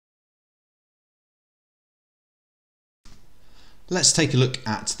Let's take a look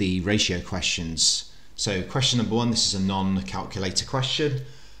at the ratio questions. So question number 1, this is a non-calculator question.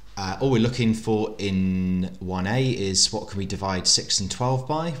 All we're looking for in 1a is what can we divide 6 and 12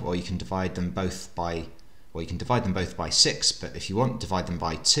 by? Well, you can divide them both by 6, but if you want, divide them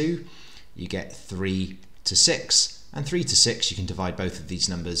by 2. You get 3 to 6, and 3 to 6 you can divide both of these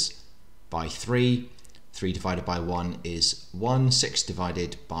numbers by 3. 3 divided by 1 is 1, 6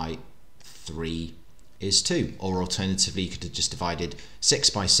 divided by 3 is 2, or alternatively you could have just divided 6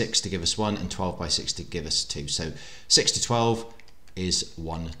 by 6 to give us 1 and 12 by 6 to give us 2. So 6 to 12 is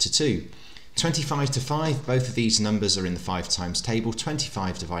 1 to 2. 25 to 5, both of these numbers are in the 5 times table.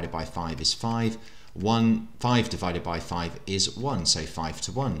 25 divided by 5 is 5. 5 divided by 5 is 1, so 5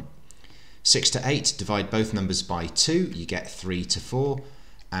 to 1. 6 to 8, divide both numbers by 2, you get 3 to 4.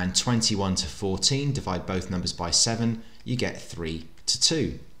 And 21 to 14, divide both numbers by 7, you get 3 to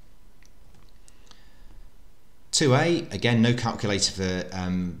 2. 2a, again, no calculator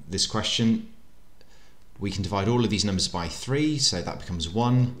for this question. We can divide all of these numbers by 3, so that becomes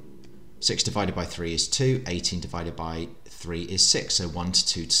 1. 6 divided by 3 is 2. 18 divided by 3 is 6, so 1 to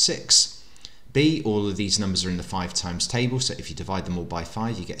 2 to 6. B, all of these numbers are in the 5 times table, so if you divide them all by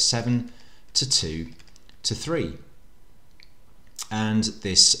 5, you get 7 to 2 to 3. And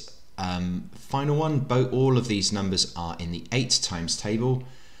this final one, all of these numbers are in the 8 times table,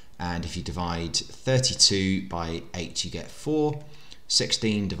 and if you divide 32 by 8 you get 4,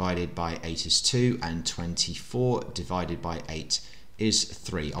 16 divided by 8 is 2, and 24 divided by 8 is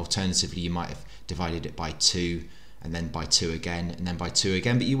 3. Alternatively, you might have divided it by 2 and then by 2 again and then by 2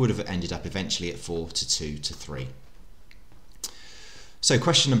 again, but you would have ended up eventually at 4 to 2 to 3. So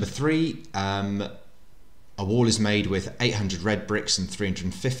question number 3, a wall is made with 800 red bricks and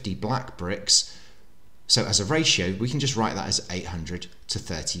 350 black bricks. So as a ratio, we can just write that as 800 to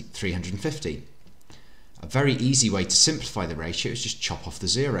 350. A very easy way to simplify the ratio is just chop off the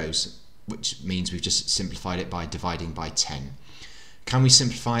zeros, which means we've just simplified it by dividing by 10. Can we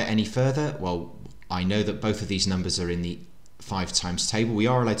simplify it any further? Well, I know that both of these numbers are in the 5 times table. We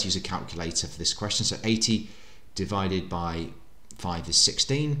are allowed to use a calculator for this question. So 80 divided by 5 is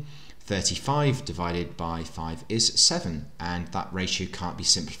 16. 35 divided by 5 is 7, and that ratio can't be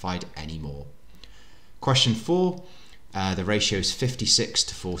simplified anymore. Question 4, the ratio is 56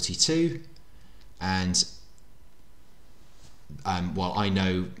 to 42, and well, I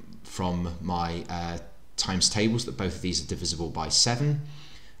know from my times tables that both of these are divisible by 7,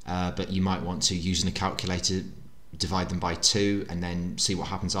 but you might want to, using a calculator, divide them by 2 and then see what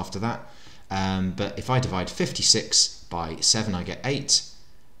happens after that. But if I divide 56 by 7, I get 8.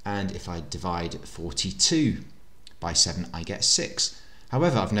 And if I divide 42 by 7, I get 6.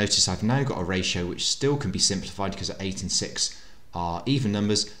 However, I've noticed I've now got a ratio which still can be simplified because 8 and 6 are even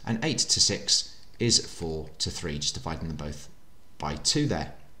numbers, and 8 to 6 is 4 to 3, just dividing them both by 2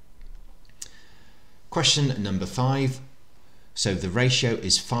 there. Question number 5. So the ratio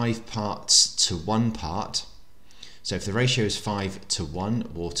is 5 parts to 1 part. So if the ratio is 5 to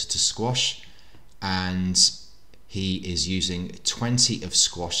 1, water to squash, and he is using 20 of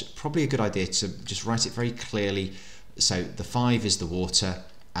squash, probably a good idea to just write it very clearly. So the 5 is the water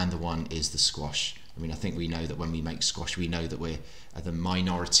and the 1 is the squash. I mean, I think we know that when we make squash, we know that we're the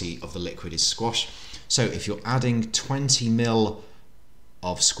minority of the liquid is squash. So if you're adding 20 ml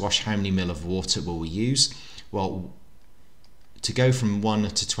of squash, how many ml of water will we use? Well, to go from 1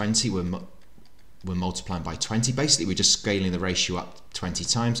 to 20, we're multiplying by 20. Basically, we're just scaling the ratio up 20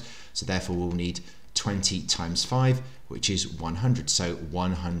 times. So therefore, we'll need 20 times 5, which is 100, so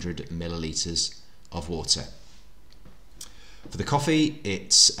 100 milliliters of water. For the coffee,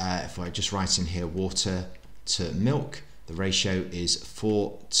 it's, if I just write in here water to milk, the ratio is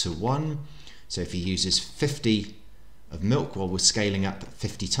 4 to 1. So if he uses 50 of milk, well, we're scaling up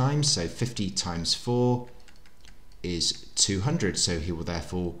 50 times, so 50 times 4 is 200, so he will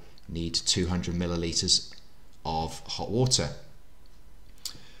therefore need 200 milliliters of hot water.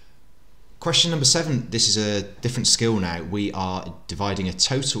 Question number 7, this is a different skill now. We are dividing a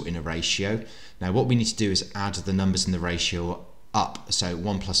total in a ratio. Now what we need to do is add the numbers in the ratio up. So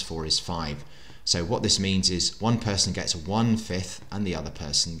 1 plus 4 is 5. So what this means is one person gets 1/5 and the other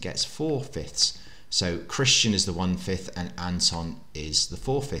person gets 4/5. So Christian is the 1/5 and Anton is the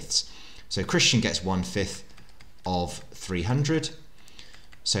 4/5. So Christian gets 1/5 of 300.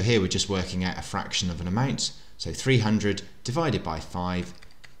 So here we're just working out a fraction of an amount. So 300 divided by 5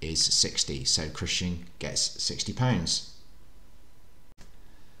 is 60, so Christian gets £60.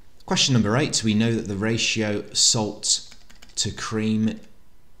 Question number 8, we know that the ratio salt to cream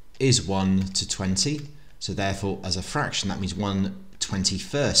is 1 to 20, so therefore as a fraction that means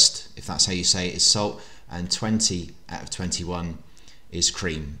 1/21, if that's how you say it, is salt, and 20 out of 21 is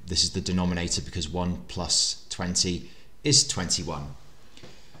cream. This is the denominator because 1 plus 20 is 21.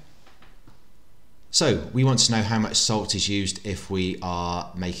 So we want to know how much salt is used if we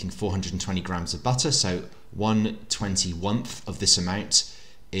are making 420 grams of butter. So 1/21 of this amount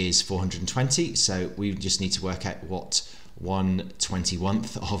is 420. So we just need to work out what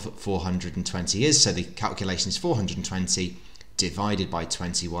 1/21 of 420 is. So the calculation is 420 divided by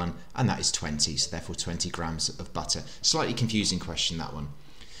 21, and that is 20. So therefore 20 grams of butter. Slightly confusing question, that one.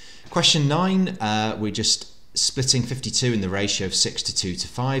 Question 9, we're just splitting 52 in the ratio of 6 to 2 to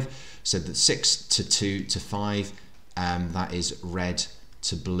 5. So that 6 to 2 to 5, that is red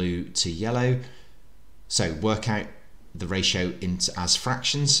to blue to yellow. So work out the ratio as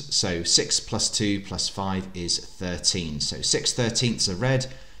fractions. So 6 plus 2 plus 5 is 13. So 6/13 are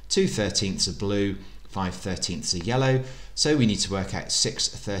red, 2/13 are blue, 5/13 are yellow. So we need to work out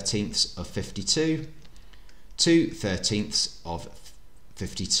 6/13 of 52, 2/13 of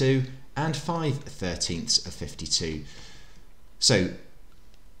 52, and 5/13 of 52. So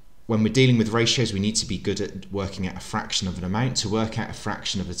when we're dealing with ratios, we need to be good at working out a fraction of an amount. To work out a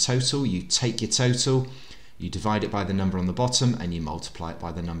fraction of a total, you take your total, you divide it by the number on the bottom, and you multiply it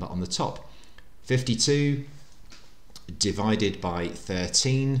by the number on the top. 52 divided by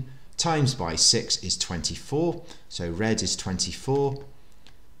 13 times by 6 is 24. So red is 24.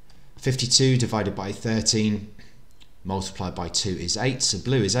 52 divided by 13 multiplied by 2 is 8. So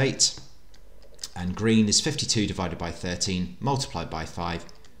blue is 8. And green is 52 divided by 13 multiplied by 5,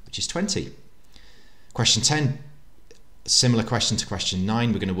 which is 20. Question 10, similar question to question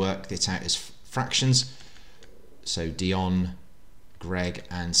 9. We're going to work it out as fractions. So Dion, Greg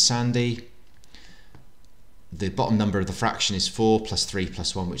and Sandy. The bottom number of the fraction is 4 plus 3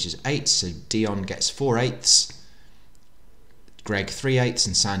 plus 1, which is 8. So Dion gets 4/8, Greg 3/8,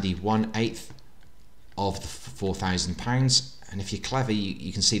 and Sandy 1/8 of the £4,000. And if you're clever,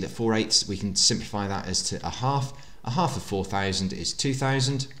 you can see that 4/8, we can simplify that as to a half. A half of 4,000 is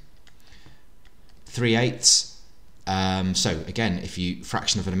 2,000. 3/8. So again, if you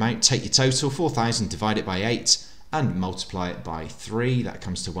fraction of an amount, take your total, 4,000, divide it by 8, and multiply it by 3. That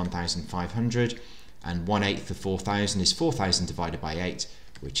comes to 1,500. And 1/8 of 4,000 is 4,000 divided by 8,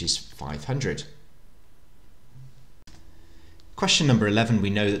 which is 500. Question number 11, we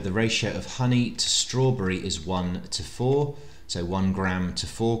know that the ratio of honey to strawberry is 1 to 4. So 1 gram to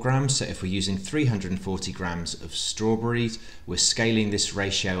 4 grams. So if we're using 340 grams of strawberries, we're scaling this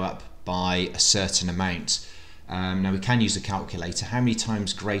ratio up by a certain amount. Now we can use a calculator. How many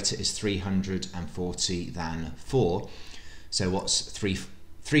times greater is 340 than 4? So what's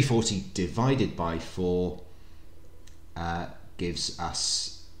 340 divided by 4 gives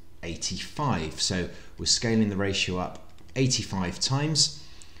us 85. So we're scaling the ratio up 85 times.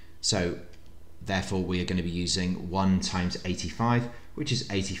 So therefore we are going to be using 1 times 85, which is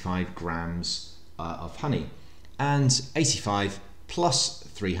 85 grams of honey. And 85 plus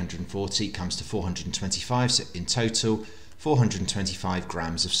 340 comes to 425, so in total 425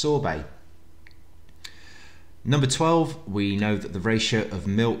 grams of sorbet. Number 12, we know that the ratio of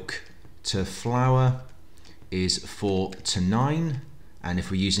milk to flour is 4 to 9, and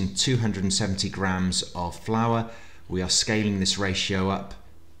if we're using 270 grams of flour, we are scaling this ratio up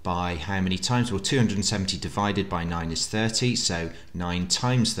by how many times? Well, 270 divided by 9 is 30, so 9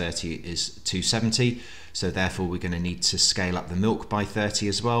 times 30 is 270, so therefore we're going to need to scale up the milk by 30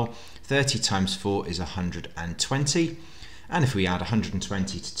 as well. 30 times 4 is 120, and if we add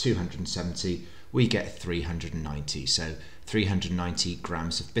 120 to 270, we get 390, so 390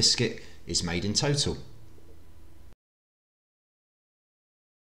 grams of biscuit is made in total.